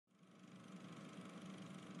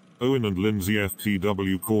Owen and Lindsay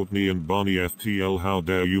FTW, Courtney and Barney FTL, how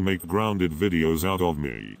dare you make grounded videos out of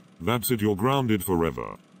me. That's it, you're grounded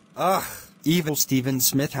forever. Ugh, evil Steven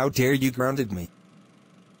Smith, how dare you grounded me.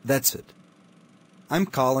 That's it. I'm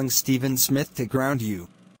calling Steven Smith to ground you.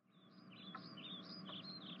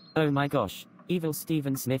 Oh my gosh, evil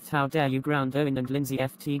Steven Smith, how dare you ground Owen and Lindsay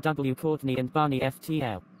FTW, Courtney and Barney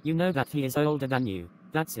FTL. You know that he is older than you.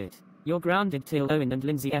 That's it. You're grounded till Owen and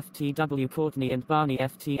Lindsay FTW, Courtney and Barney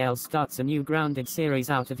FTL starts a new grounded series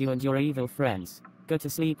out of you and your evil friends. Go to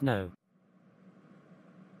sleep, no.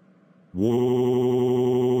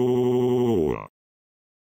 Whoa.